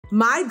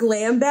My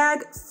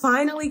Glambag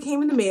finally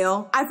came in the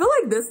mail. I feel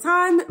like this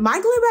time, my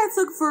Glambag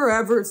took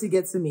forever to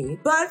get to me,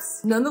 but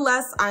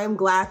nonetheless, I am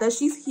glad that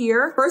she's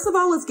here. First of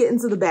all, let's get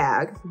into the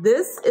bag.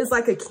 This is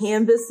like a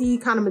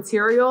canvasy kind of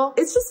material.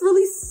 It's just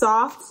really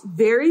soft,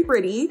 very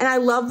pretty, and I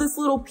love this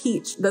little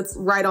peach that's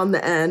right on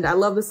the end. I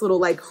love this little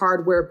like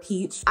hardware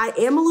peach. I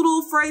am a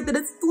little afraid that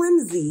it's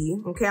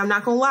flimsy, okay? I'm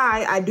not gonna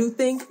lie. I do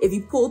think if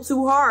you pull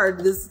too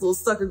hard, this little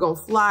sucker gonna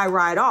fly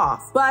right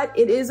off, but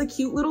it is a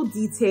cute little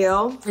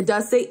detail. It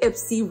does say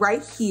Ipsy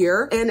right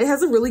here, and it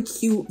has a really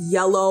cute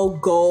yellow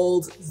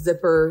gold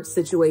zipper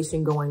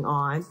situation going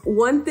on.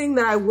 One thing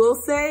that I will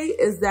say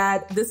is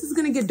that this is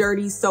gonna get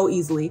dirty so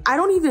easily. I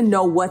don't even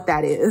know what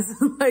that is.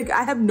 Like,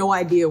 I have no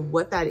idea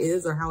what that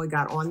is or how it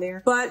got on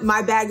there, but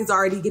my bag is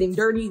already getting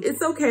dirty.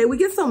 It's okay. We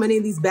get so many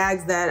of these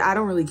bags that I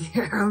don't really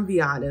care. I'm gonna be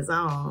honest,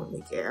 I don't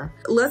really care.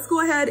 Let's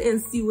go ahead and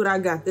see what I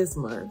got this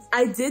month.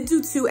 I did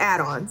do 2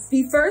 add-ons.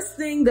 The first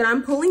thing that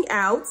I'm pulling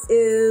out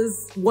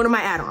is one of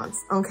my add-ons,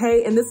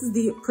 okay? And this is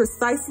the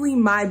Precisely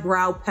My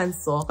Brow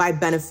Pencil by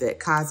Benefit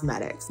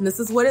Cosmetics. And this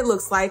is what it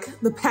looks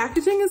like. The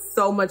packaging is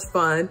so much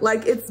fun.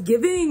 Like, it's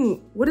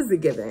giving, what is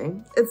it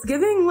giving? It's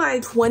giving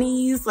like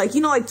 20s, like,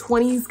 you know, like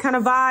 20s kind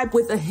of vibe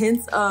with a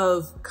hint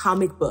of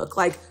comic book,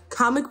 like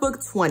comic book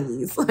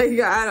 20s.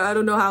 Like, I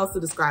don't know how else to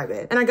describe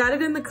it. And I got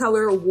it in the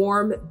color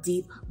Warm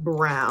Deep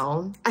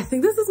Brown. I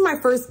think this is my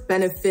first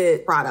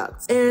Benefit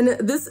product. And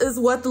this is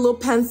what the little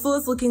pencil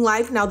is looking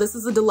like. Now, this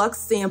is a deluxe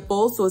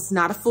sample, so it's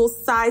not a full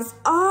size.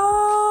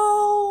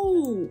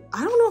 Oh,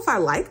 I don't know if I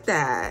like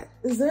that.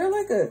 Is there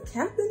like a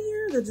cap in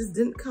here that just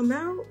didn't come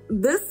out?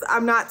 This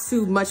I'm not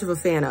too much of a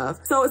fan of.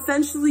 So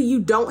essentially you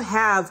don't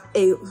have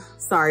a,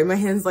 sorry, my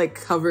hand's like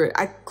covered.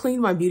 I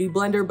cleaned my beauty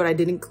blender, but I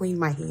didn't clean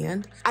my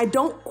hand. I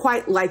don't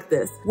quite like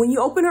this. When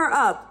you open her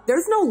up,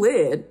 there's no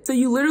lid. So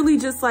you literally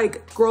just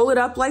like scroll it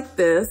up like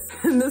this,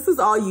 and this is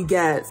all you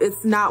get.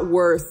 It's not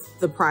worth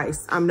the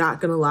price. I'm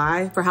not gonna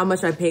lie. For how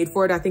much I paid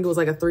for it, I think it was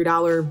like a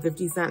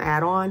 $3.50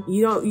 add-on.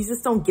 You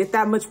just don't get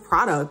that much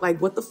product.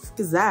 Like, what the fuck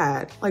is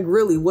that? Like,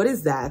 really, what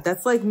is that?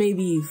 That's like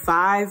maybe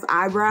 5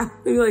 eyebrows,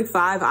 maybe like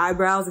 5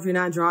 eyebrows if you're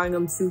not drawing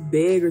them too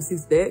big or too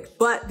thick.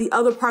 But the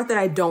other part that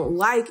I don't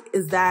like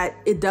is that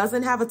it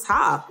doesn't have a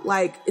top.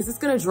 Like, is this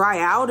gonna dry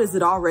out? Is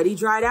it already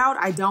dried out?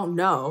 I don't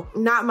know.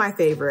 Not my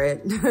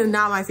favorite.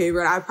 Not my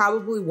favorite. I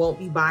probably won't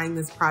be buying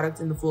this product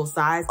in the full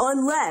size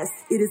unless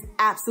it is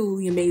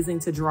absolutely amazing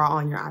to draw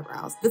on your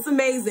eyebrows. If it's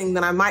amazing,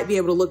 then I might be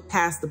able to look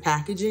past the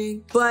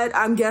packaging, but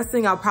I'm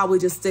guessing I'll probably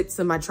just stick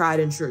to my tried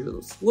and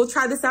trues. We'll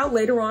try this out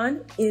later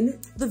on in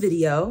the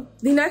video.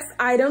 The next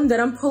item that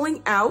I'm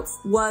pulling out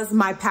was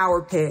my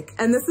power pick,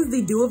 and this is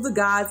the Dew of the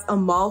Gods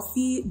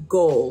Amalfi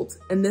Gold,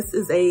 and this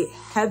is a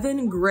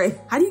heaven grade.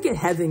 How do you get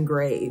heaven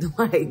grade?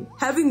 Like,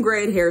 heaven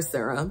grade hair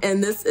serum,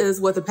 and this is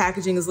what the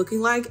packaging is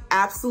looking like.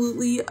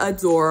 Absolutely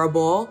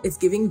adorable. It's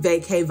giving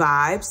vacay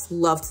vibes.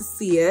 Love to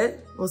see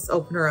it. Let's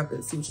open her up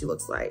and see what she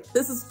looks like.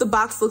 This is what the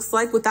box looks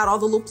like without all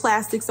the little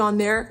plastics on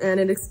there, and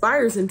it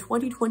expires in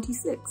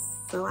 2026.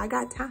 So I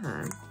got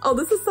time. Oh,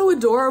 this is so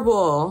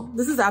adorable.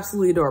 This is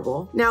absolutely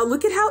adorable. Now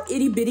look at how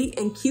itty bitty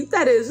and cute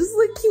that is. Just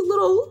like cute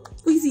little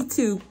squeezy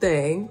tube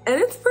thing. And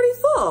it's pretty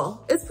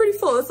full. It's pretty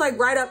full. It's like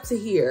right up to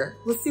here.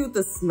 Let's see what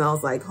this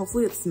smells like.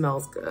 Hopefully it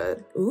smells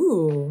good.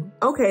 Ooh,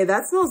 okay,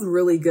 that smells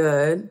really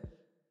good.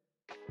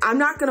 I'm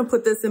not gonna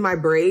put this in my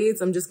braids.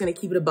 I'm just gonna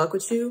keep it a buck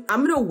with you.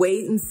 I'm gonna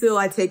wait until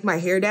I take my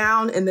hair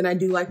down and then I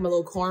do like my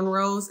little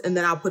cornrows, and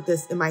then I'll put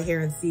this in my hair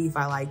and see if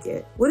I like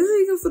it. What is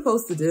it even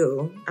supposed to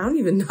do? I don't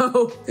even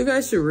know. Maybe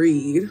I should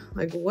read.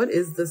 Like, what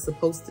is this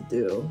supposed to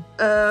do?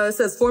 It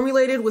says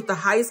formulated with the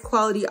highest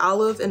quality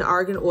olive and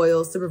argan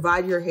oils to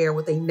provide your hair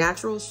with a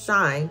natural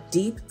shine,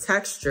 deep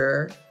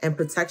texture, and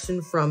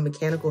protection from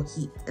mechanical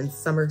heat and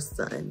summer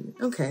sun.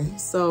 Okay,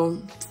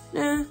 so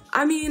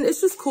I mean,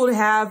 it's just cool to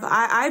have.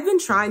 I've been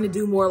trying to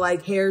do more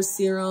like hair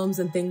serums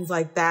and things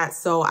like that.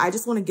 So I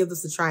just want to give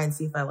this a try and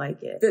see if I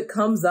like it. If it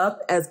comes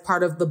up as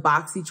part of the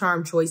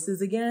BoxyCharm choices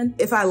again,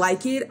 if I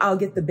like it, I'll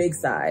get the big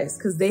size,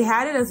 because they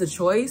had it as a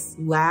choice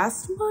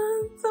last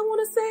month, I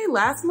want to say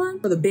last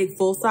month, for the big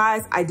full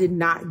size. I did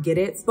not get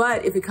it,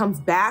 but if it comes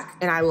back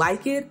and I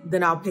like it,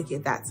 then I'll pick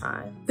it that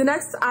time. The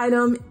next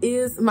item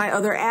is my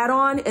other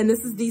add-on, and this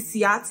is the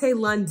Ciate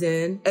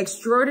London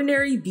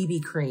Extraordinary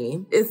BB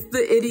Cream. It's the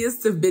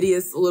ittiest of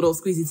bittiest little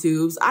squeezy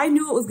tubes. I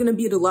knew it was gonna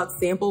be a deluxe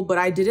sample, but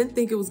I didn't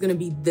think it was gonna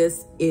be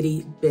this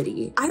itty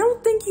bitty. I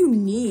don't think you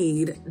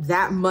need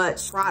that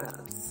much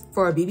product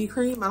for a BB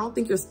cream. I don't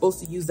think you're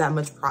supposed to use that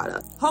much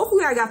product.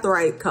 Hopefully I got the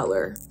right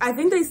color. I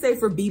think they say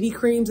for BB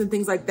creams and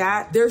things like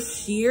that, they're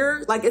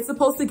sheer, like it's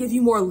supposed to give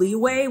you more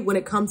leeway when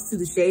it comes to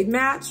the shade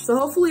match. So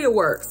hopefully it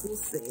works, we'll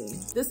see.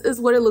 This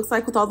is what it looks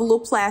like with all the little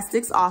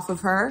plastics off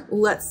of her.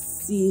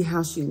 Let's see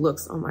how she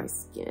looks on my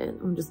skin.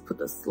 I'm just put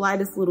the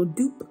slightest little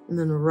dupe and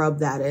then rub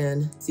that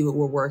in, see what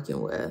we're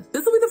working with.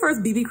 This will be the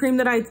first BB cream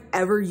that I've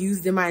ever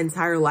used in my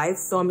entire life,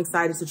 so I'm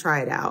excited to try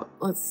it out.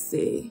 Let's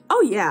see.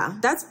 Oh yeah,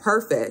 that's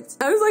perfect.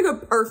 That was like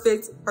a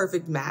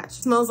perfect match.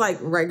 Smells like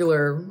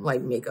regular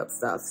like makeup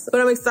stuff.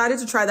 But I'm excited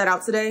to try that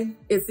out today.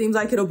 It seems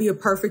like it'll be a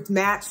perfect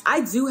match.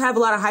 I do have a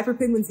lot of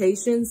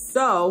hyperpigmentation,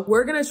 so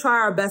we're gonna try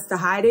our best to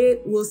hide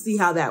it. We'll see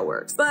how that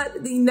works.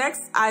 But the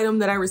next item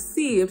that I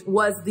received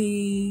was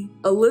the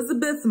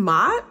Elizabeth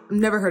Mott. I've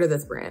never heard of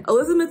this brand.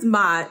 Elizabeth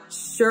Mott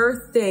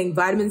Sure Thing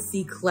Vitamin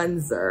C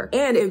Cleanser.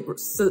 And it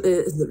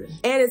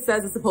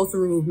says it's supposed to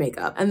remove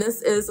makeup. And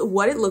this is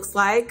what it looks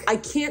like. I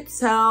can't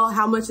tell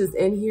how much is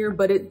in here,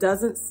 but it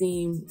doesn't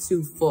seem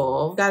too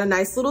full. Got a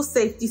nice little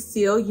safety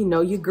seal. You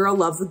know your girl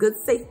loves a good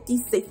safety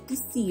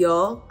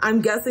seal.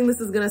 I'm guessing this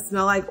is gonna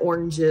smell like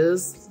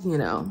oranges. You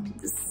know,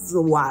 this is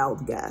a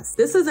wild guess.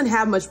 This doesn't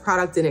have much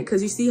product in it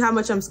because you see how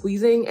much I'm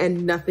squeezing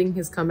and nothing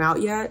has come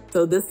out yet.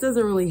 So this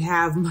doesn't really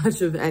have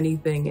much of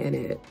anything in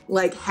it.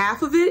 Like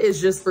half of it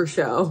is just for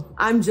show.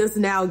 I'm just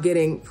now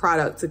getting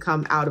product to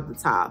come out of the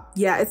top.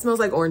 Yeah, it smells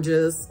like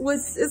oranges, which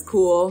is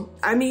cool.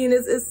 I mean,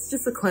 it's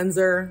just a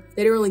cleanser.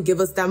 They didn't really give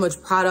us that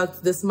much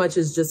product. This much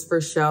is just for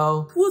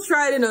show. We'll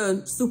try it in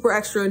a super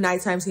extra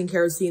nighttime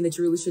skincare routine that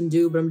you really shouldn't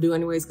do, but I'm doing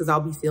anyways because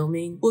I'll be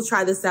filming. We'll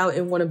try this out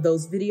in one of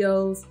those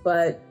videos,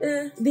 but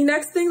The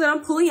next thing that I'm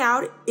pulling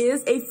out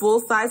is a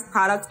full-size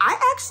product. I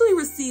actually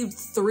received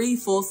 3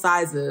 full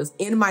sizes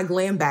in my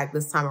Glambag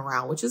this time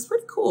around, which is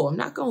pretty cool. I'm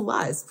not gonna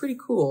lie, it's pretty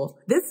cool.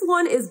 This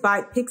one is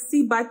by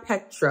Pixie by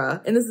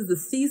Petra, and this is the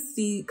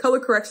CC Color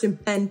Correction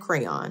Pen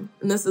Crayon.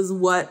 And this is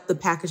what the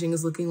packaging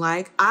is looking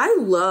like. I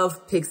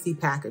love Pixie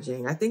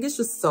packaging. I think it's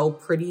just so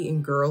pretty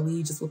and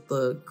girly, just with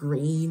the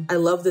green. I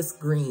love this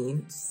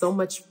green, so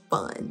much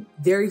fun,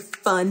 very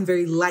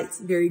light,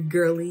 very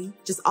girly,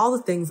 just all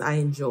the things I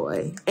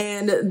enjoy.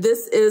 And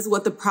this is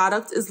what the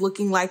product is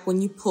looking like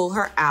when you pull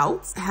her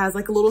out. It has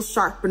like a little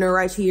sharpener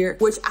right here,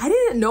 which I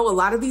didn't know a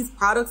lot of these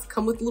products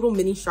come with little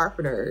mini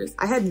sharpeners.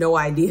 I had no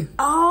idea.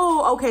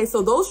 Oh, okay,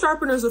 so those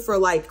sharpeners are for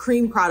like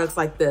cream products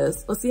like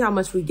this. Let's see how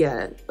much we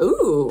get.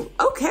 Ooh,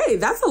 okay,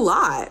 that's a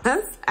lot.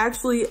 That's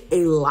actually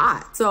a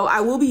lot. So I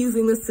will be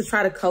using this to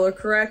try to color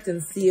correct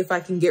and see if I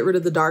can get rid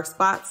of the dark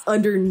spots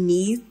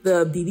underneath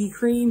the BB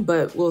cream,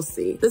 but we'll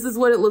see. This is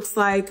what it looks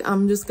like.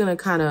 I'm just gonna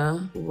kind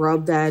of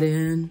rub that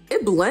in.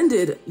 It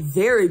blended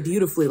very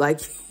beautifully.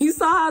 Like you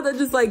saw how that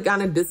just like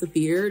kind of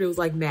disappeared. It was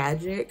like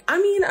magic.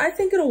 I mean, I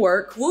think it'll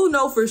work. We'll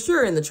know for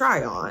sure in the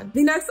try on.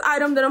 The next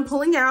item that I'm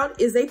pulling out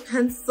is a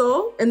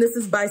pencil, and this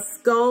is by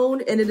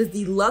Scone, and it is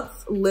the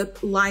Luxe Lip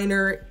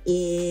Liner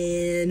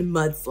in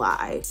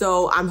Mudslide.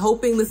 So I'm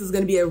hoping this is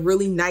gonna be a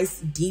really nice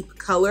deep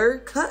color,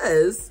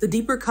 cause the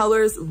deeper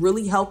colors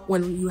really help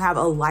when you have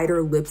a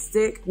lighter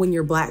lipstick, when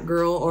you're black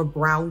girl or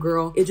brown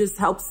girl. It just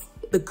helps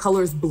the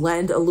colors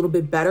blend a little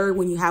bit better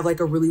when you have like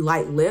a really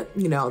light lip.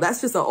 You know,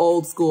 that's just an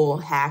old school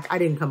hack. I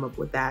didn't come up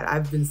with that.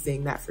 I've been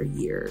seeing that for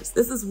years.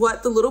 This is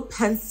what the little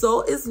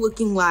pencil is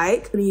looking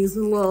like. I'm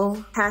using a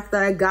little hack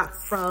that I got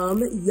from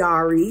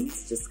Yari.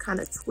 Just kind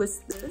of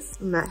twist this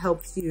and that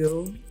helps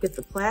you get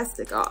the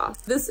plastic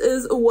off. This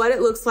is what it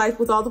looks like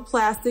with all the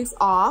plastics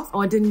off. Oh,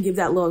 I didn't give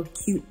that little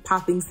cute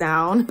popping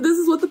sound. This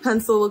is what the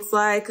pencil looks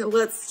like.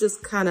 Let's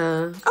just kind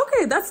of,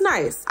 okay, that's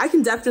nice. I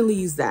can definitely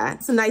use that.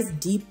 It's a nice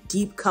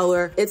deep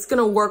color. It's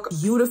gonna work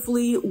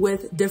beautifully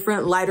with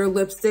different lighter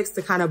lipsticks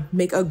to kind of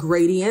make a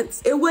gradient.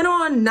 It went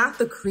on not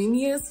the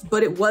creamiest,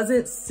 but it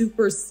wasn't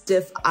super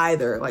stiff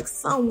either, like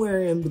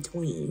somewhere in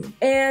between.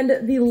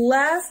 And the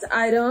last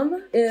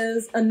item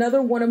is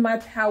another one of my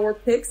power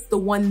picks, the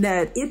one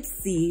that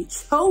Ipsy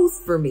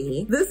chose for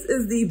me. This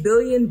is the $1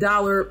 Billion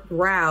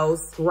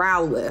Brows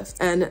Brow Lift.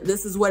 And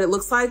this is what it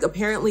looks like.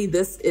 Apparently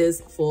this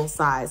is full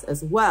size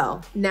as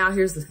well. Now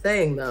here's the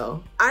thing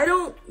though. I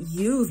don't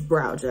use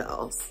brow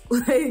gels.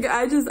 Like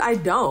I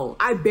don't.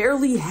 I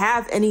barely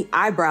have any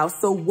eyebrows,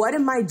 so what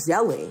am I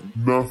gelling?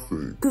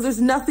 Nothing. Because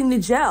there's nothing to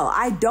gel.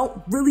 I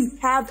don't really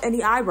have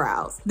any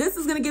eyebrows. This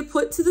is gonna get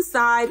put to the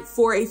side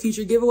for a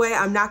future giveaway.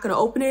 I'm not gonna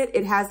open it.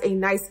 It has a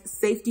nice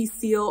safety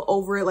seal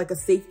over it, like a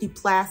safety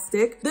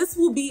plastic. This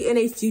will be in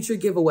a future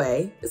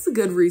giveaway. It's a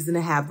good reason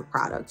to have the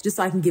product, just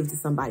so I can give it to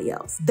somebody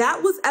else.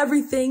 That was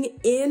everything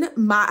in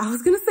my, I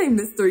was gonna say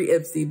mystery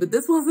Ipsy, but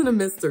this wasn't a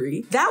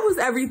mystery. That was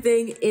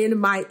everything in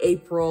my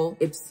April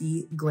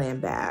Ipsy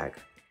Glambag.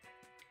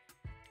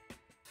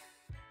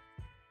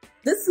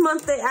 This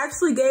month, they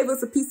actually gave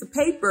us a piece of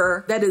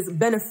paper that is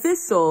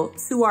beneficial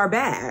to our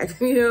bag.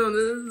 You know,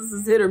 this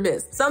is hit or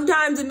miss.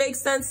 Sometimes it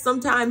makes sense.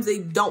 Sometimes they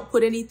don't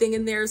put anything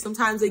in there.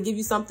 Sometimes they give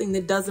you something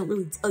that doesn't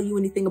really tell you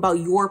anything about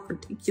your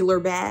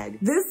particular bag.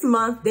 This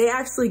month, they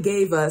actually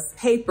gave us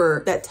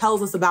paper that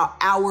tells us about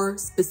our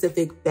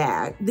specific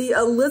bag. The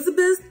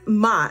Elizabeth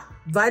Mott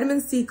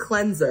Vitamin C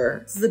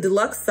Cleanser. This is the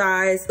deluxe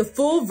size. The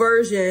full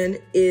version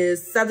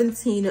is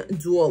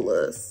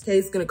 $17. Okay,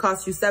 it's gonna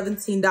cost you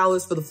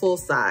 $17 for the full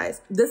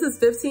size. This is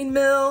 15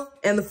 mil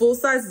and the full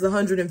size is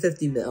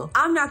 150 mil.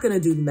 I'm not gonna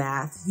do the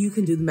math. You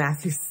can do the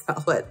math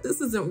yourself, but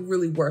this isn't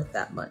really worth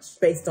that much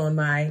based on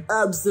my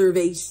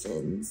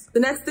observations. The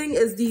next thing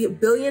is the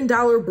Billion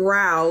Dollar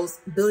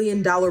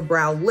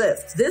Brow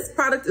Lift. This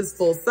product is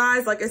full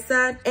size, like I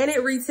said, and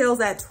it retails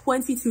at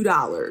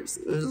 $22. It's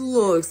a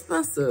little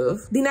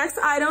expensive. The next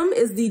item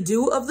is the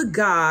Dew of the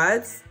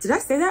Gods. Did I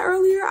say that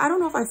earlier? I don't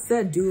know if I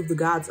said Dew of the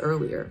Gods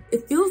earlier.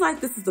 It feels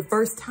like this is the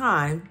first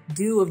time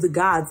Dew of the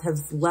Gods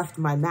has left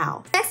my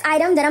mouth. Next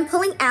item that I'm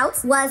pulling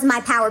out was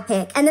my power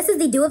pick, and this is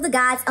the Dew of the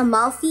Gods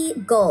Amalfi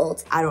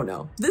Gold. I don't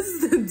know. This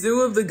is the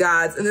Dew of the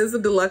Gods, and this is a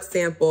deluxe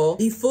sample.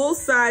 The full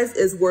size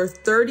is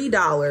worth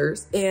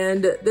 $30,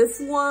 and this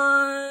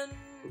one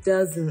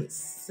doesn't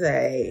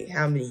say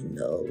how many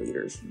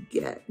milliliters you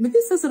get. Maybe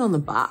it says it on the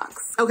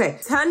box. Okay,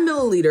 10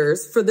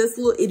 milliliters for this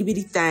little itty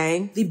bitty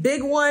thing. The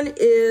big one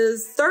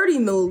is 30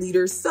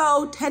 milliliters,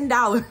 so $10.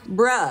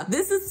 Bruh,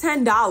 this is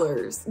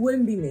 $10.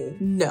 Wouldn't be me.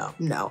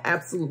 No,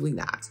 absolutely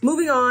not.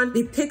 Moving on,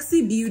 the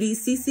Pixie Beauty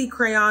CC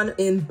Crayon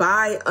in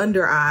By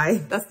Under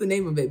Eye. That's the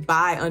name of it,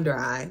 By Under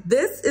Eye.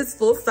 This is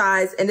full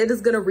size and it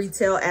is gonna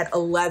retail at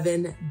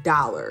 $11.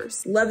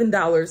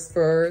 $11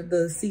 for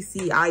the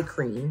CC eye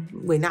cream.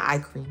 Wait, not eye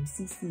cream,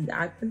 CC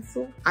eye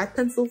pencil. Eye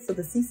pencil for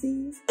the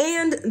CCs.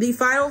 And the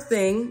final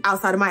thing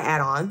outside of my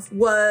add-ons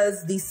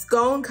was the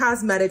Scone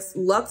Cosmetics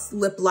Luxe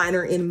Lip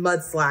Liner in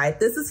Mudslide.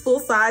 This is full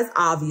size,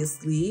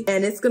 obviously,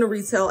 and it's gonna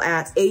retail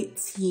at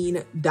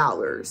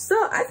 $18. So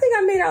I think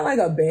I made out like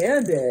a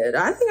bandit.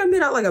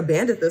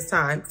 This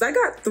time, because I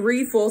got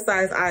 3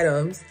 full-size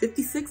items,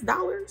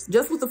 $56.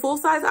 Just with the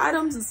full-size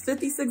items, it's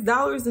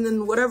 $56, and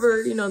then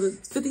whatever, you know, the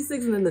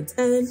 56 and then the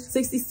 10,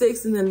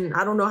 66, and then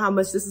I don't know how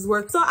much this is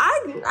worth. So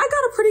I got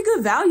a pretty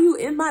good value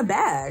in my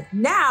bag.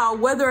 Now,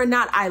 whether or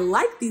not I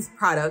like these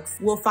products,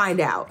 we'll find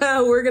out.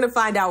 We're gonna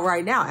find out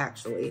right now,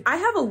 actually. I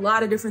have a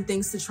lot of different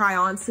things to try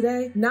on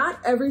today. Not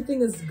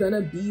everything is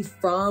gonna be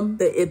from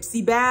the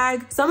Ipsy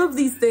bag. Some of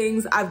these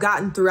things I've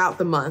gotten throughout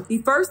the month. The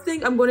first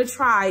thing I'm gonna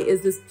try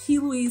is this P.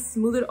 Louise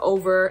Smooth It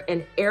Over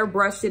and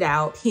Airbrush It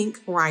Out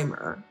Pink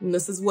Primer. And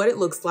this is what it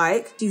looks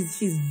like.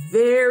 She's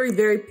very,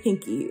 very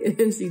pinky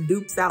and she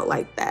dupes out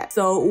like that.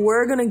 So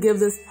we're gonna give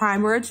this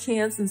primer a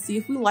chance and see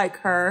if we like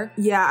her.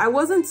 Yeah, I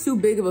wasn't too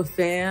big of a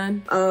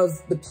fan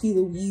of the P.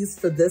 Louise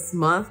for this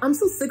month. I'm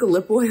so sick of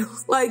lip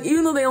oils. Like,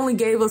 even though they only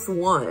gave us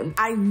one,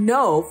 I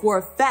know for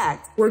a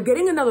fact we're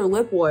getting another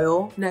lip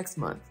oil next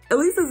month. At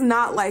least it's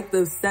not like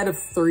the set of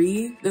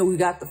 3 that we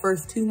got the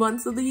first 2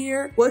 months of the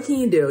year. What can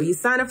you do? You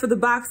sign up for the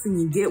box and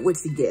you get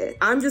what you get.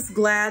 I'm just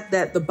glad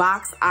that the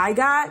box I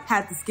got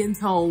had the skin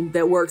tone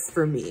that works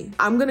for me.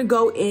 I'm gonna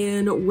go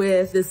in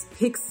with this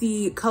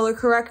Pixie color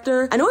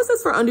corrector. I know it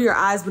says for under your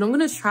eyes, but I'm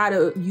gonna try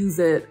to use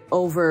it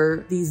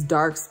over these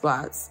dark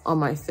spots on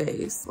my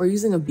face. We're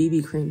using a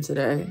BB cream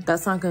today.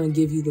 That's not gonna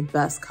give you the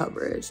best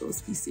coverage.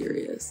 Let's be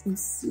serious.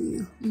 Let's see.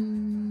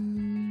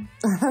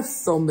 I have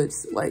so much,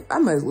 like, I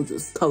might as well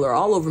just color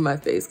all over my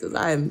face because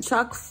I am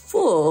chock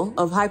full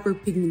of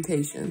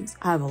hyperpigmentations.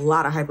 I have a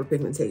lot of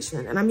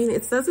hyperpigmentation. And I mean,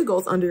 it says it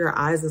goes under your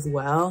eyes as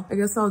well. I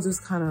guess I'll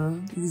just kind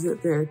of use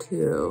it there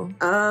too.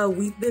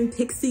 We've been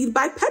pixied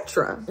by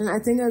Petra. And I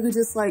think I could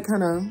just like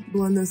kind of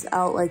blend this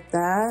out like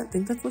that. I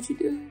think that's what you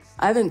do.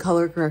 I haven't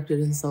color corrected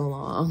in so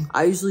long.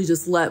 I usually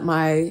just let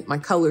my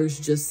colors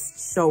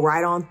just show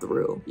right on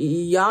through.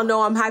 Y'all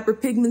know I'm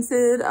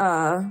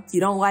hyperpigmented. If you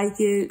don't like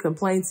it,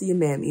 complain to your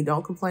mammy.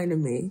 Don't complain to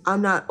me.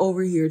 I'm not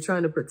over here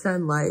trying to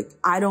pretend like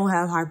I don't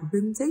have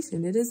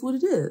hyperpigmentation. It is what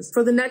it is.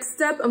 For the next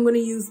step, I'm gonna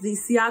use the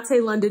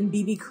Ciate London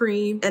BB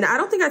cream. And I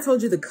don't think I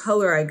told you the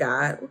color I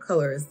got. What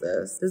color is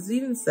this? Does it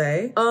even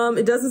say?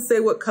 It doesn't say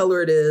what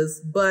color it is,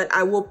 but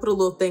I will put a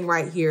little thing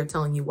right here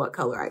telling you what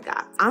color I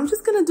got. I'm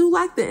just gonna do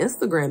like the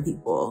Instagram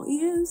people.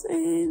 You know what I'm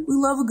saying? We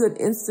love a good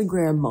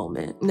Instagram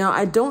moment. Now,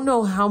 I don't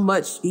know how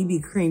much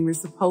BB cream you're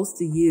supposed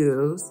to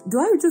use. Do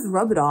I just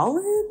rub it all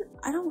in?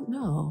 I don't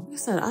know. Like I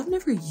said, I've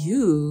never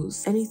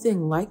used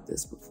anything like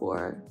this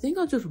before. I think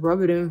I'll just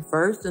rub it in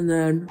first and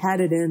then pat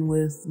it in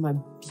with my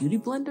beauty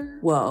blender.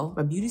 Well,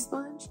 my beauty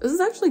sponge. This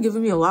is actually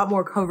giving me a lot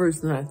more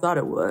coverage than I thought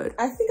it would.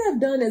 I think I've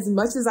done as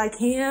much as I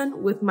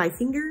can with my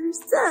fingers.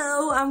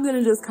 So I'm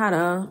gonna just kind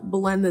of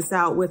blend this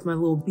out with my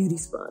little beauty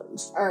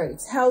sponge. All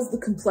right, how's the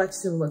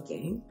complexion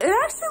looking? It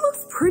actually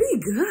looks pretty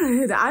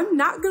good. I'm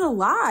not gonna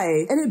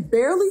lie. And it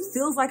barely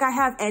feels like I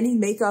have any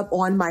makeup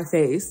on my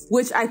face,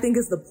 which I think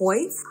is the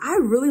point. I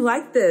really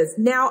like this.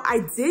 Now, I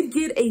did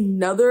get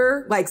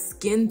another like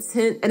skin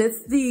tint and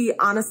it's the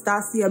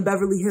Anastasia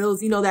Beverly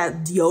Hills, you know,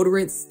 that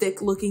deodorant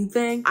stick looking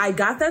thing. I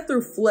got that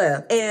through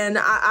flip. And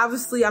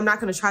obviously I'm not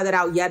gonna try that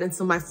out yet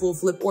until my full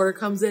flip order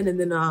comes in, and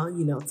then I'll,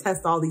 you know,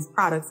 test all these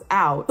products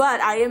out.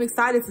 But I am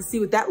excited to see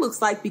what that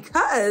looks like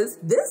because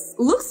this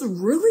looks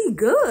really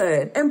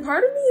good. And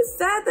part of me is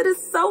sad that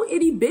it's so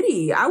itty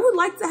bitty. I would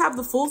like to have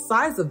the full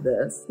size of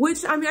this,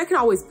 which I mean, I can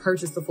always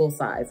purchase the full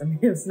size. I mean,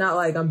 it's not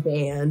like I'm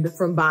banned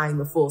from buying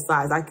the full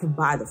size. I can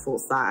buy the full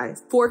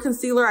size. For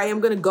concealer, I am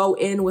gonna go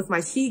in with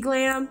my She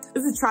Glam.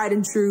 This is tried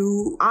and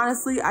true.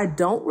 Honestly, I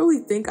don't really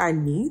think I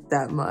need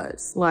that much.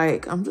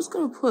 Like, I'm just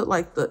gonna put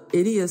like the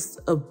ittiest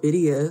of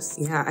bittiest.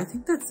 Yeah, I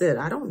think that's it.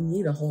 I don't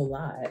need a whole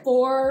lot.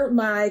 For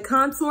my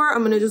contour,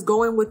 I'm gonna just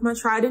go in with my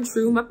tried and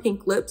true, my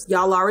pink lips.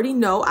 Y'all already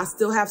know I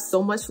still have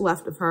so much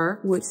left of her,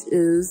 which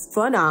is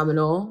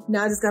phenomenal.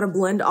 Now I just gotta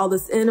blend all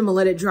this in. I'm gonna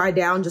let it dry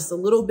down just a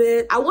little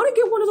bit. I wanna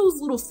get one of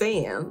those little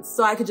fans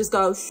so I could just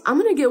go, I'm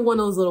gonna get one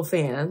of those little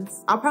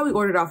fans. I'll probably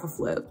order it off a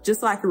flip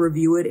just so I can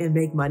review it and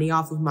make money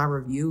off of my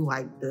review.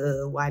 Like,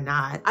 why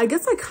not? I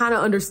guess I kind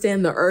of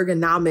understand the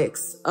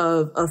ergonomics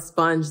of a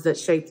sponge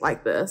that's shaped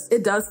like this.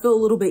 It does feel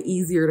a little bit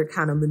easier to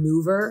kind of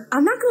maneuver.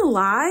 I'm not gonna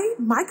lie,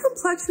 my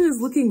complexion is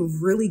looking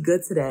really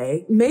good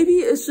today. Maybe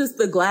it's just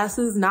the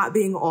glasses not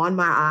being on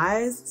my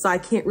eyes, so I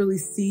can't really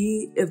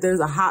see if there's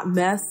a hot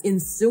mess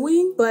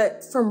ensuing.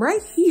 But from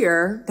right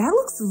here, that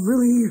looks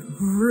really,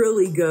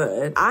 really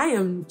good. I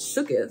am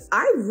shooketh.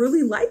 I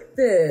really like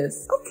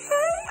this.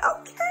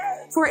 Okay.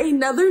 For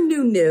another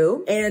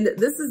new, and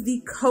this is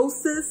the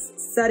Kosas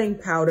setting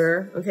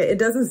powder. Okay, it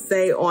doesn't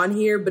say on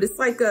here, but it's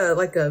like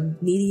a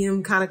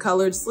medium kind of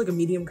color, just like a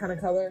medium kind of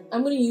color.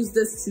 I'm gonna use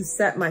this to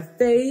set my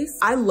face.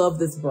 I love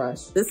this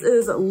brush. This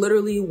is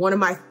literally one of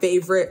my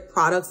favorite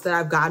products that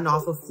I've gotten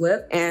off of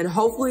Flip, and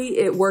hopefully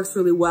it works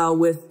really well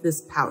with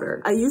this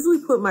powder. I usually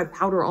put my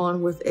powder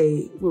on with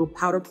a little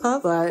powder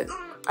puff, but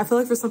I feel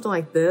like for something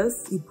like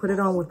this, you put it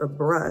on with a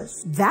brush.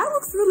 That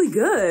looks really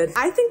good.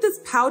 I think this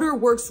powder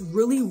works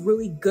really,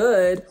 really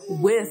good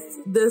with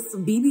this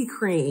BB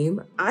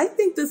cream. I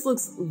think this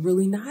looks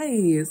really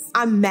nice.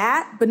 I'm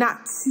matte, but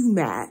not too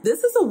matte.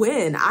 This is a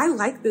win. I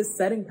like this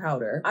setting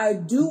powder. I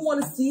do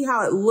want to see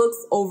how it looks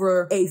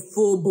over a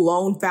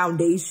full-blown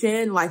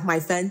foundation like my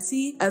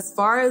Fenty. As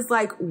far as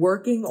like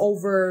working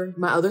over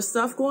my other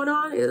stuff going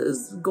on, it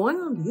is going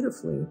on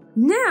beautifully.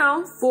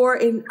 Now for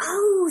an,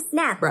 oh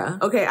snap.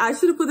 Bruh. Okay, I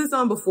should have put this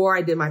on before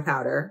I did my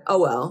powder. Oh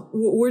well,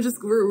 we're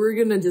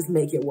gonna just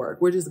make it work.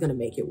 We're just gonna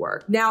make it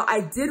work. Now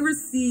I did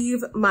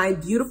receive my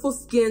Beautiful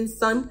Skin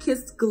Sun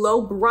Kissed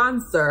Glow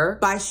Bronzer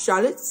by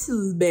Charlotte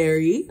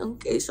Tilbury.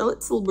 Okay,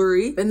 Charlotte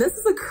Tilbury. And this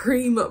is a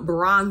cream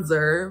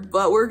bronzer,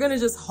 but we're gonna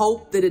just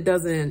hope that it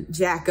doesn't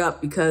jack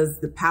up because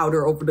the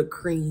powder over the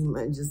cream,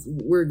 and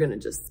we're gonna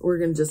just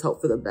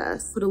hope for the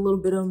best. Put a little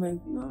bit on my,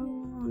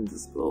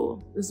 just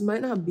go. This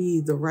might not be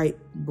the right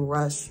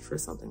brush for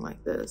something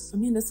like this. I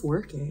mean, it's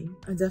working.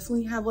 I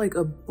definitely have like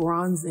a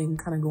bronzing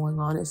kind of going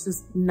on. It's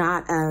just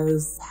not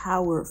as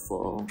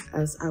powerful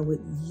as I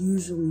would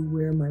usually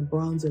wear my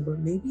bronzer, but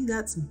maybe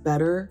that's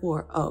better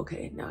for, oh,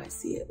 okay, now I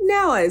see it.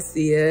 Now I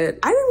see it.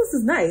 I think this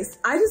is nice.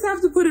 I just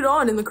have to put it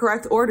on in the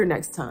correct order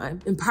next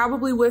time, and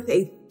probably with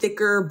a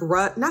thicker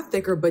brush, not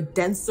thicker, but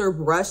denser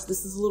brush.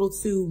 This is a little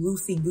too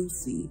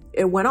loosey-goosey.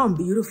 It went on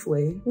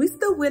beautifully. We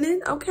still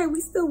winning. Okay,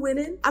 we still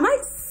winning. I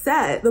might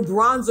set the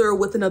bronzer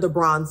with another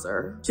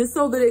bronzer just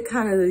so that it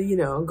kind of, you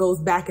know,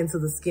 goes back into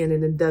the skin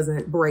and it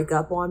doesn't break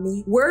up on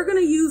me. We're gonna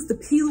use the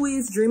P.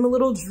 Louise Dream a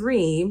Little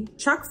Dream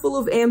Chock Full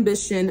of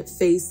Ambition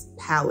Face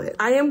Palette.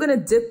 I am gonna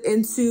dip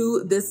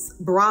into this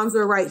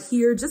bronzer right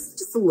here,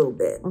 just a little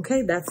bit.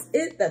 Okay, that's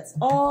it, that's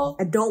all.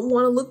 I don't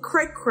wanna look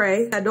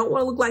cray-cray. I don't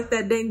wanna look like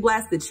that dang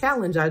blasted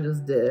challenge I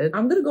just did.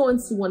 I'm gonna go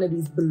into one of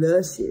these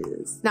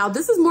blushes. Now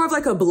this is more of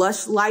like a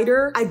blush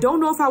lighter. I don't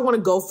know if I wanna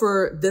go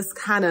for this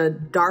kind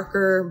of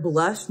darker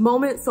blush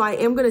moment, so I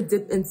am gonna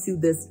dip into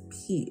this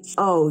peach.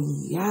 Oh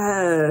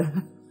yeah.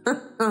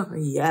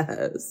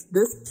 Yes,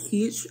 this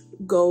peach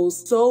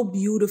goes so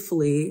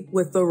beautifully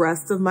with the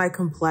rest of my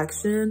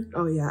complexion.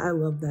 Oh yeah, I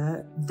love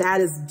that. That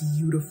is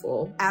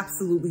beautiful.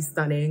 Absolutely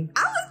stunning.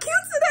 I look cute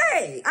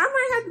today. I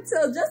might have to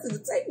tell Justin to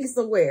take me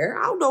somewhere.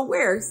 I don't know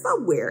where,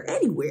 somewhere,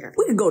 anywhere.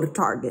 We can go to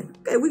Target.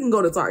 Okay, we can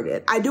go to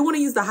Target. I do want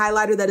to use the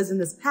highlighter that is in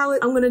this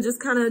palette. I'm gonna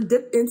just kind of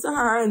dip into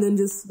her and then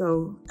just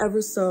go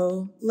ever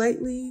so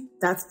lightly.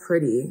 That's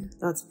pretty.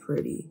 That's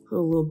pretty. Put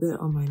a little bit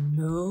on my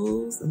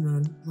nose and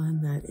then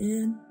blend that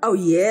in. Oh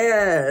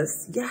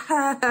yes,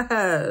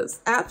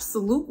 yes,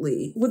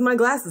 absolutely. With my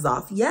glasses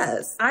off,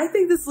 yes. I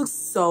think this looks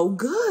so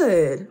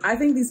good. I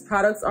think these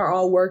products are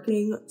all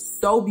working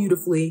so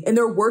beautifully, and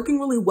they're working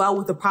really well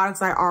with the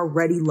products I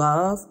already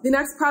love. The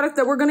next product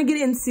that we're gonna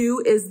get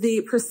into is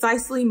the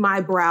Precisely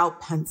My Brow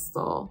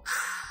Pencil,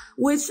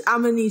 which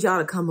I'm gonna need y'all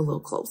to come a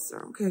little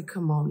closer. Okay,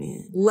 come on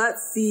in.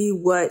 Let's see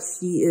what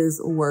she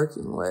is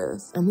working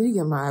with. I need to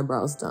get my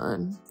eyebrows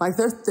done. Like,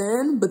 they're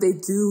thin, but they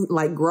do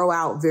like grow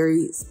out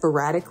very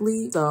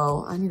sporadically.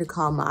 So I need to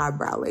call my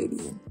eyebrow lady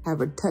and have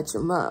her touch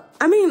them up.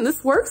 I mean,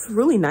 this works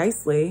really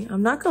nicely.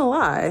 I'm not gonna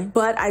lie,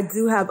 but I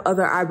do have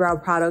other eyebrow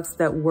products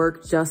that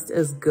work just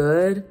as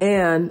good,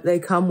 and they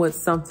come with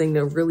something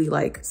to really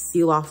like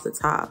seal off the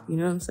top. You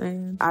know what I'm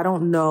saying? I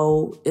don't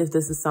know if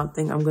this is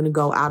something I'm gonna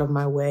go out of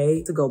my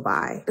way to go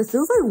buy. It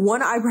feels like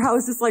one eyebrow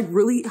is just like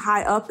really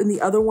high up and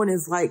the other one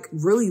is like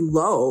really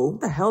low.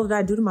 What the hell did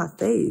I do to my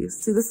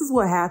face? See, this is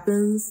what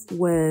happens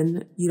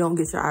when you don't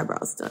get your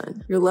eyebrows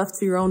done. You're left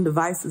to your own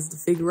devices to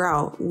figure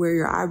out where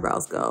your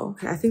eyebrows go.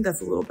 Okay, I think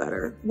that's a little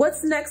better.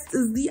 What's next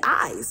is the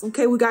eyes.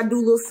 Okay, we gotta do a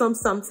little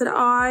something to the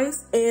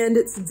eyes. And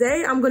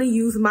today I'm gonna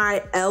use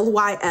my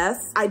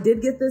LYS. I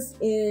did get this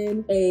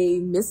in a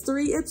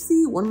mystery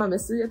Ipsy, one of my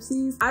mystery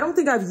Ipsies. I don't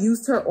think I've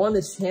used her on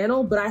the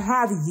channel, but I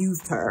have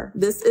used her.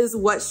 This is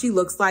what she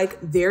looks like,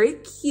 very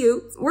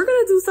cute. We're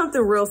gonna do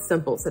something real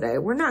simple today.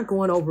 We're not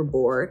going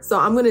overboard. So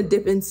I'm gonna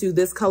dip into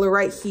this color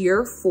right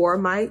here for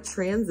my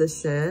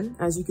transition.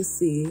 As you can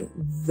see,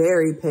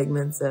 very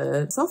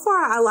pigmented. So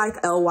far, I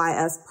like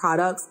LYS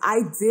products.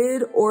 I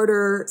did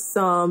order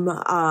some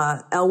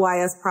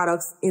LYS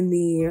products in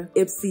the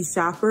Ipsy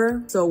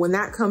shopper. So when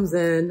that comes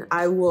in,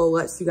 I will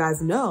let you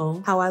guys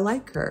know how I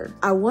like her.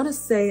 I wanna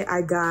say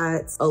I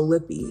got a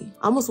lippy.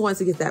 I almost wanted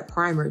to get that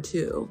primer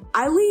too.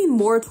 I lean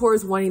more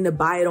towards wanting to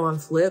buy it on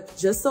flip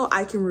just so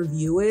I can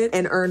review it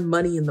and earn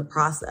money in the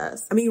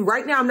process. I mean,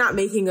 right now I'm not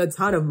making a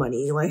ton of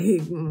money. Like,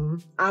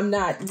 I'm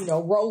not, you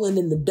know, rolling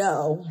in the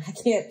dough. I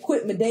can't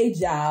quit my day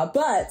job,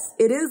 but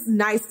it is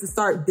nice to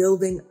start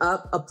building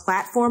up a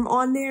platform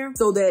on there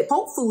so that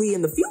hopefully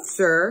in the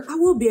future, I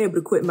will be able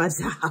to quit my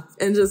job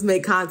and just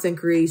make content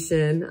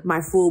creation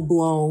my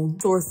full-blown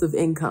source of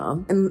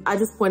income. And I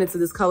just pointed to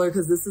this color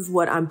because this is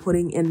what I'm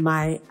putting in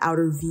my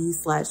outer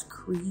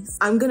V/crease.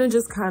 I'm gonna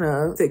just kind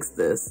of fix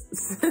this.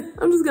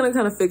 I'm just gonna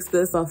kind of fix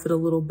this off it a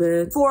little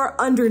bit. For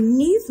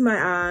underneath my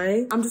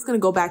eye, I'm just gonna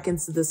go back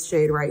into this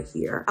shade right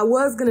here. I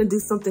was gonna do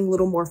something a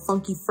little more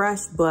funky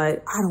fresh,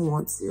 but I don't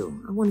want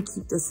to. I want to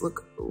keep this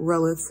look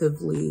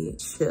relatively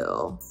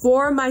chill.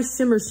 For my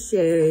shimmer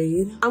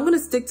shade, I'm gonna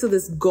stick to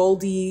this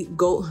goldy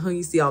gold.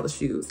 You see all the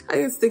shoes. I'm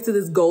gonna stick to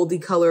this goldy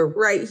color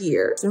right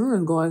here.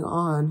 Shimmering going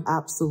on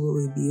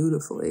absolutely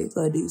beautifully, if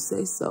I do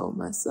say so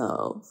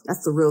myself.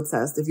 That's the real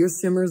test. If your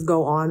shimmers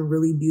go on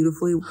really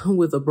beautifully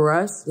with a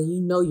brush, then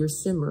you know your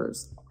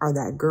shimmers are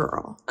that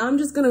girl. I'm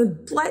just gonna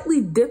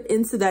slightly dip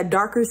into that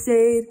darker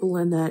shade,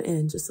 blend that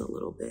in just a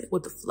little bit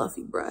with the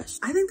fluffy brush.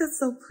 I think that's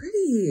so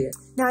pretty.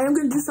 Now I am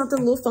gonna do something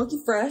a little funky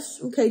fresh.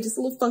 Okay, just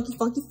a little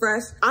funky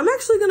fresh. I'm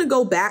actually gonna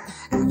go back,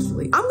 I'm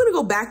gonna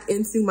go back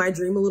into my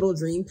Dream a Little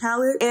Dream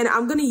palette, and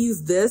I'm gonna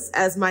use this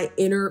as my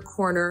inner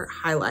corner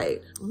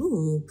highlight.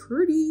 Ooh,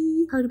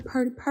 pretty,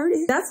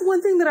 party. That's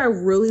one thing that I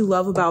really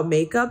love about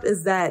makeup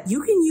is that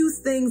you can use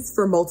things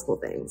for multiple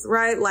things,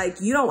 right? Like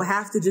you don't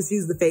have to just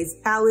use the face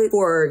palette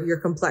for your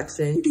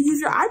complexion. You can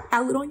use your eye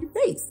palette on your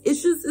face.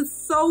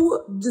 It's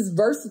so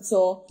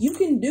versatile. You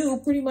can do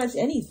pretty much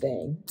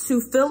anything.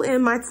 To fill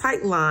in my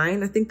tight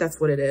line, I think that's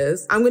what it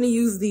is, I'm gonna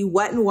use the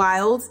Wet n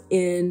Wild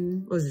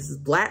in, what is this,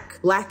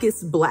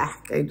 blackest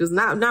black. Okay, just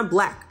not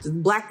black,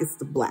 just blackest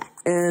black.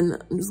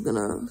 And I'm just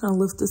gonna kind of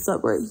lift this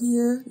up right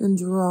here and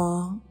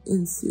draw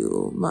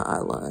into my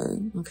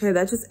eyeline. Okay,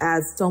 that just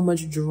adds so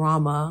much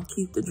drama.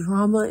 Keep the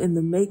drama in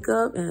the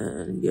makeup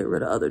and get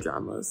rid of other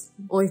dramas.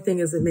 Only thing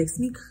is it makes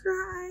me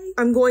cry.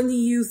 I'm going to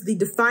use the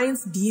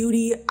Defiance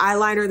Beauty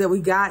eyeliner that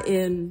we got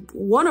in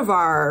one of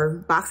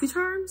our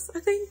BoxyCharms, I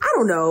think. I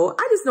don't know.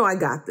 I just know I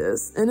got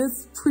this and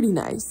it's pretty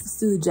nice. Let's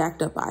do the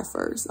jacked up eye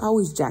first. I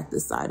always jack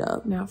this side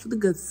up. Now for the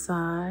good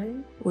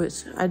side,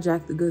 which I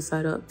jack the good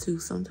side up too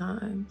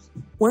sometimes.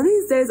 One of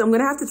these days, I'm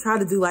gonna have to try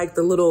to do like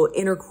the little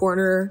inner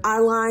corner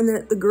eyeline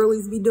that the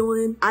girlies be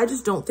doing. I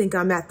just don't think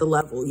I'm at the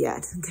level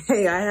yet,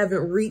 okay? I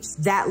haven't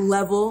reached that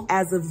level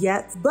as of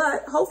yet,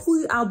 but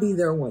hopefully I'll be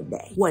there one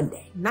day. One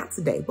day, not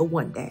today, but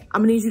one day.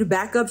 I'm gonna need you to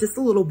back up just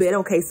a little bit,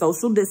 okay?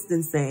 Social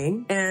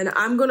distancing. And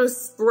I'm gonna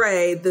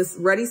spray this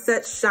Ready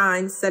Set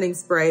Shine setting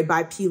spray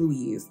by P.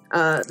 Louise.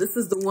 This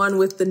is the one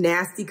with the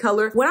nasty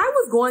color. When I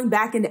was going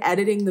back and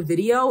editing the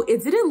video,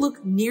 it didn't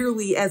look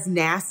nearly as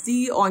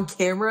nasty on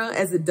camera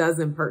as it does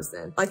in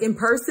person. Like in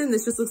person,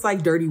 this just looks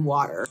like dirty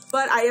water.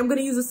 But I am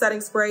gonna use a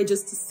setting spray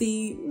just to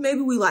see,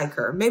 maybe we like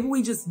her. Maybe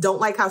we just don't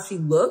like how she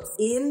looks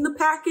in the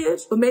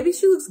package, but maybe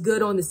she looks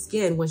good on the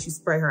skin when she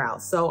spray her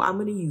out. So I'm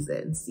gonna use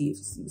it and see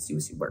what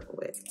she's working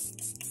with.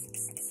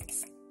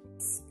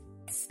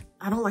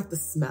 I don't like the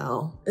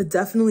smell. It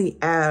definitely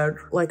adds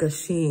like a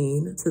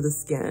sheen to the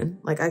skin.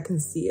 Like I can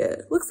see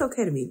it. Looks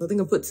okay to me. I think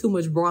I put too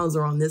much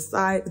bronzer on this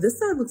side. This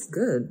side looks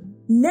good.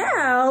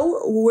 Now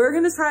we're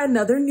gonna try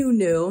another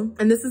new,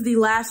 and this is the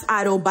Lash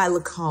Idol by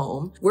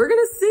Lacombe. We're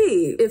gonna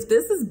see if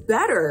this is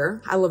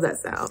better. I love that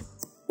sound.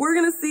 we're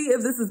gonna see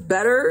if this is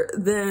better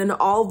than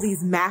all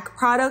these MAC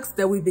products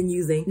that we've been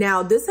using.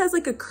 Now, this has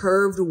like a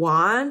curved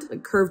wand,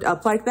 like curved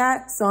up like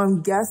that. So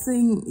I'm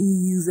guessing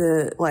you use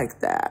it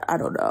like that. I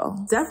don't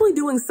know. Definitely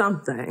doing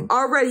something.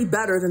 Already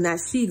better than that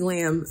She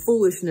Glam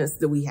foolishness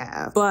that we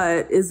have.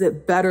 But is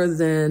it better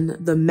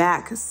than the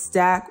MAC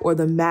Stack or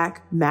the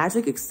MAC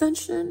Magic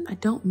Extension? I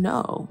don't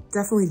know.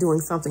 Definitely doing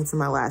something to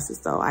my lashes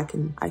though. I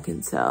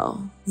can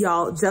tell.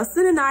 Y'all,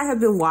 Justin and I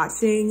have been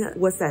watching,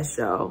 what's that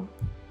show?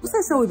 What's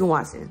that show we've been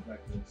watching?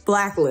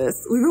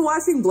 Blacklist. We've been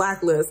watching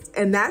Blacklist,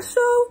 and that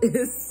show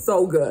is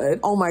so good.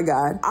 Oh my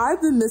God.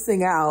 I've been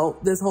missing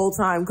out this whole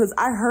time because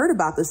I heard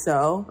about the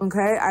show,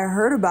 okay? I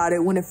heard about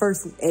it when it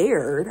first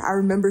aired. I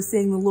remember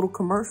seeing the little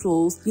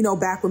commercials, you know,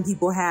 back when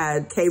people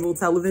had cable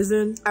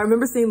television. I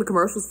remember seeing the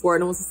commercials for it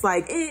and it was just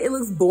like, it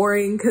looks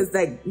boring because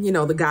that, you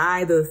know, the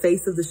guy, the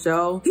face of the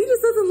show, he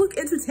just doesn't look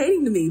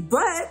entertaining to me.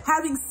 But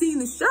having seen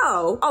the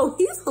show, oh,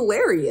 he's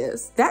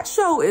hilarious. That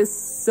show is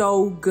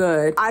so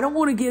good. I don't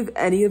want to give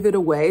any of it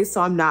away,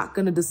 so I'm not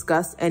gonna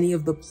discuss any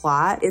of the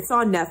plot. It's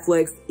on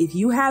Netflix. If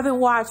you haven't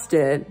watched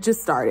it,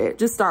 just start it.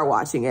 Just start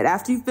watching it.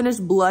 After you finish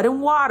Blood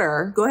and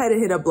Water, go ahead and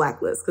hit up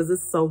Blacklist because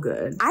it's so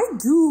good. I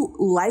do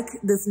like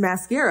this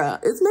mascara.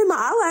 It's made my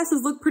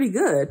eyelashes look pretty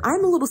good.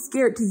 I'm a little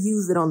scared to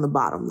use it on the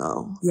bottom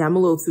though. Yeah, I'm a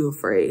little too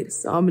afraid.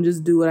 So I'm gonna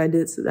just do what I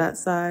did to that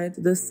side,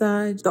 to this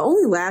side. The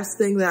only lash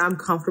thing that I'm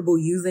comfortable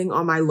using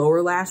on my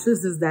lower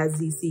lashes is that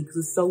ZC because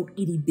it's so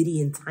itty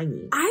bitty and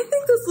tiny. I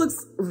think this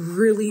looks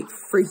really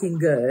freaking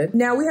good.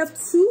 Now we have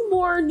two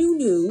more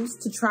news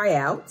to try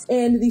out.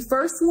 And the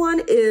first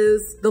one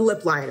is the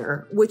lip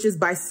liner, which is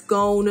by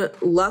Scone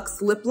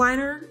Luxe Lip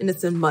Liner, and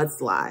it's in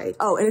Mudslide.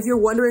 Oh, and if you're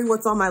wondering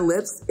what's on my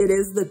lips, it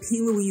is the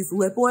P. Louise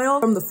lip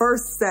oil from the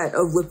first set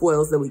of lip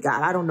oils that we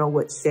got. I don't know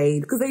what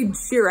shade, because they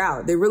sheer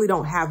out. They really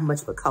don't have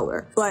much of a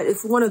color, but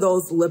it's one of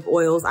those lip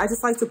oils. I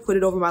just like to put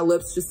it over my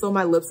lips just so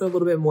my lips are a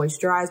little bit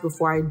moisturized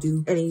before I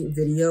do any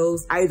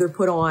videos. I either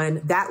put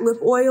on that lip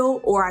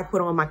oil or I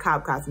put on my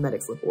Cobb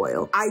Cosmetics lip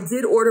oil. I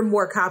did order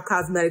more Cobb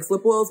Cosmetics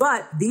lip oils,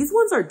 but these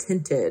ones are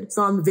tinted,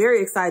 so I'm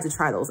very excited to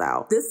try those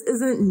out. This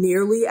isn't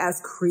nearly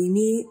as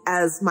creamy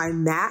as my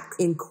MAC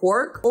in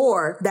Cork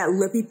or that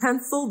lippy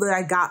pencil that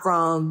I got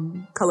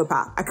from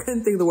ColourPop. I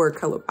couldn't think of the word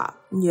ColourPop.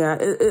 Yeah,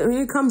 I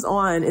mean, it comes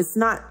on. It's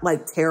not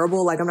like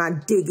terrible, like I'm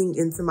not digging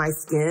into my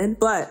skin,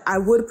 but I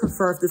would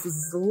prefer if this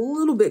was a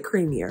little bit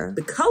creamier.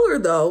 The color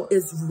though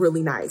is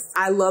really nice.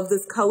 I love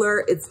this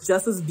color. It's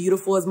just as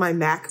beautiful as my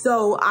MAC.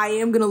 So I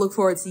am gonna look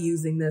forward to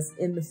using this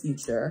in the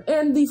future.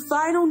 And the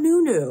final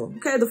new.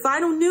 Okay, the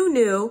final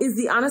new is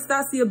the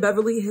Anastasia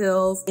Beverly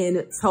Hills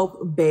in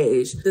Taupe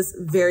Beige. This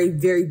very,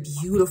 very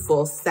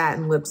beautiful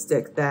satin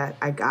lipstick that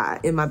I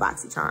got in my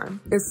BoxyCharm.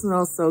 It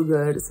smells so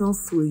good. It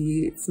smells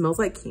sweet. It smells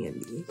like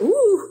candy.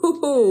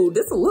 Ooh,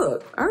 this a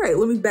look. All right,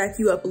 let me back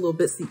you up a little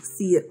bit so you can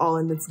see it all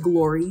in its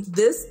glory.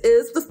 This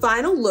is the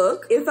final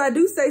look. If I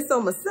do say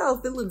so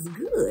myself, it looks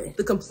good.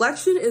 The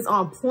complexion is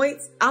on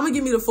point. I'm gonna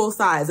give you the full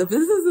size. If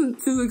this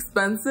isn't too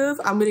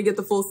expensive, I'm gonna get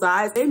the full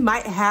size. They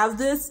might have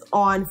this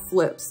on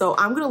Flip. So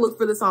I'm gonna look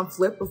for this on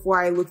Flip before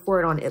I look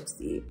for it on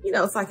Ipsy, you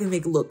know, so I can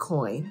make a little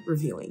coin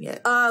reviewing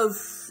it.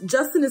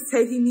 Justin is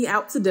taking me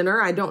out to dinner.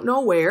 I don't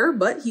know where,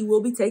 but he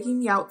will be taking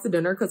me out to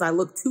dinner because I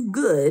look too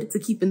good to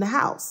keep in the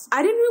house.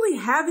 I didn't really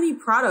have any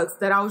products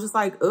that I was just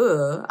like,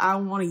 I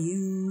don't want to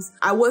use.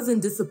 I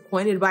wasn't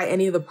disappointed by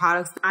any of the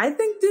products. I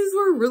think these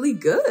were really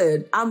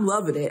good. I'm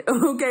loving it.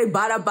 Okay,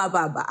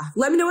 ba-da-ba-ba-ba.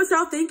 Let me know what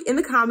y'all think in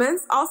the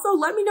comments. Also,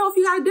 let me know if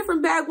you got a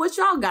different bag, what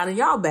y'all got in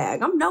y'all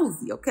bag. I'm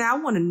nosy, okay? I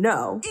want to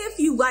know. If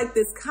you like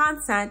this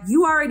content,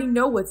 you already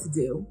know what to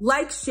do.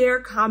 Like,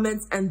 share,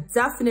 comments, and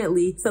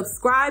definitely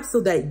subscribe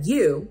so that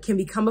you can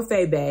become a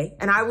Faye Bae.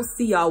 And I will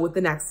see y'all with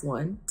the next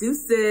one.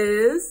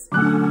 Deuces.